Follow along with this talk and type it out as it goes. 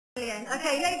Brilliant.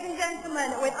 Okay, ladies and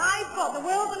gentlemen, with I've Got the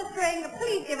World on a String,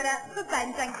 please give it up for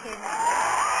Ben Jenkins.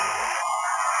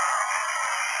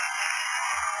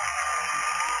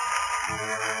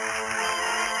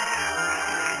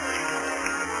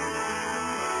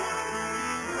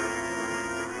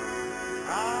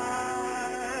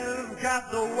 I've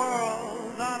got the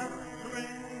world on a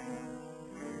string,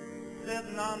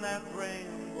 sitting on that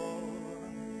rainbow.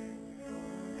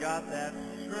 Got that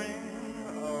string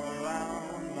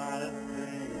around my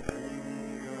finger.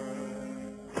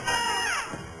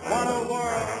 What a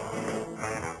world,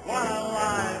 what a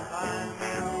life, I'm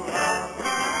in love.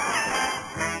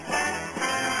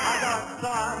 I got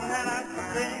song and I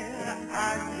sing, I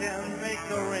can make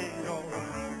the rain go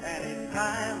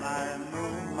anytime I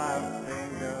move my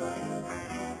finger.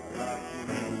 Lucky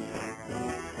me,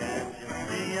 can't you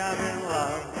see I'm in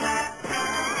love?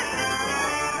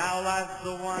 Now life's a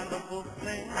wonderful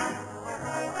thing,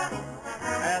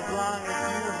 as long as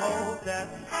you hold that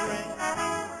string.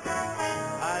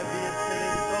 I'd be a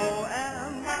silly so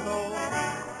and so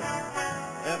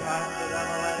if I should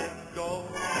ever let it go.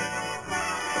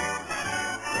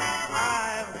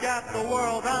 I've got the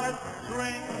world on a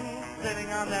string,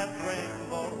 sitting on that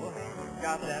rainbow.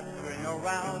 Got that string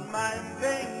around my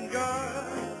finger.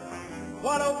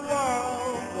 What a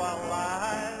world, what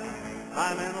life,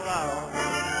 I'm in love.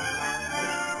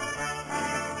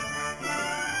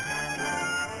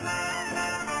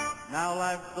 Now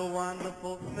life's a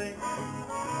wonderful thing,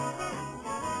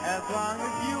 as long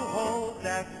as you hold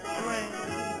that string.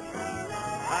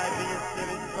 I'd be a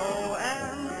silly so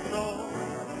and so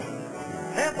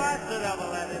if I should ever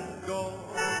let it go.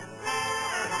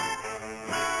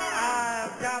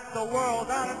 I've got the world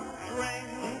on a string,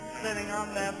 sitting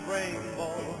on that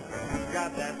rainbow.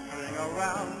 Got that string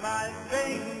around my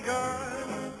finger.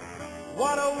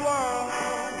 What a world,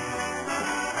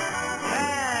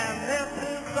 and this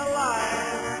is the life.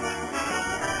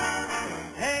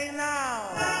 Hey now,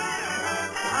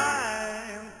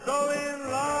 I'm so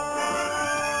in love.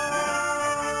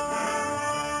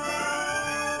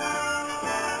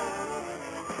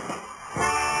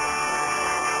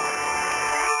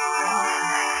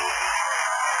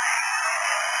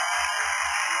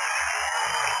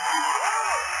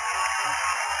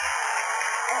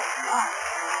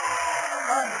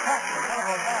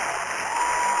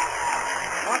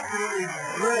 Absolutely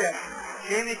brilliant.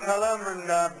 Jamie Cullum and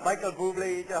Michael Bublé,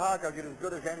 each a hot dog, did as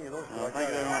good as any of those two. Thank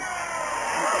you very much.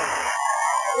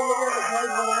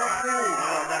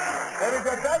 There we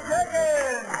go, Ben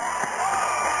Jenkins!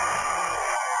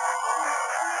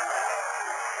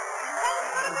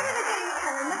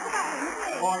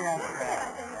 Oh, yeah.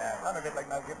 Yeah, I'm a bit like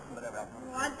Mel Gibson, but everything.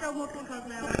 Oh, I'd go more podcast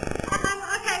now.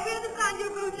 Okay, we understand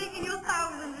you're boosting in your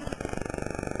thousands.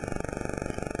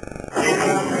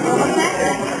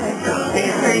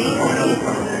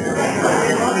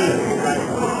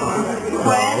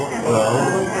 Well,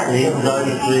 leave the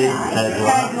street as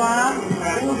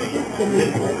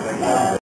well.